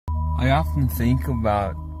I often think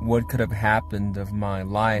about what could have happened of my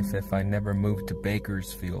life if I never moved to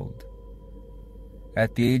Bakersfield.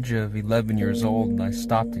 At the age of 11 years old, I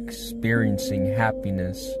stopped experiencing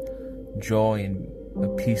happiness, joy, and a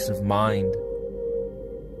peace of mind.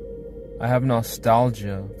 I have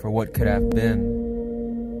nostalgia for what could have been.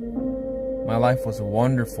 My life was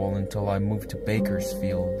wonderful until I moved to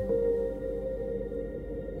Bakersfield.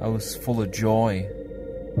 I was full of joy,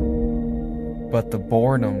 but the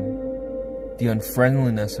boredom, the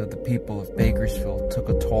unfriendliness of the people of Bakersfield took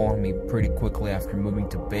a toll on me pretty quickly after moving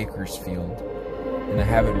to Bakersfield, and I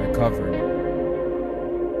haven't recovered.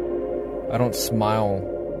 I don't smile.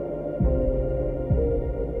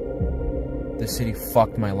 The city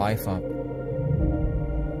fucked my life up.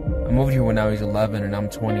 I moved here when I was 11 and I'm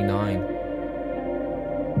 29.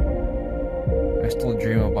 I still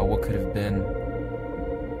dream about what could have been,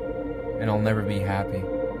 and I'll never be happy.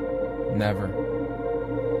 Never.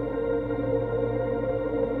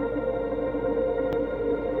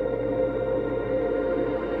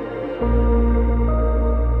 Thank you.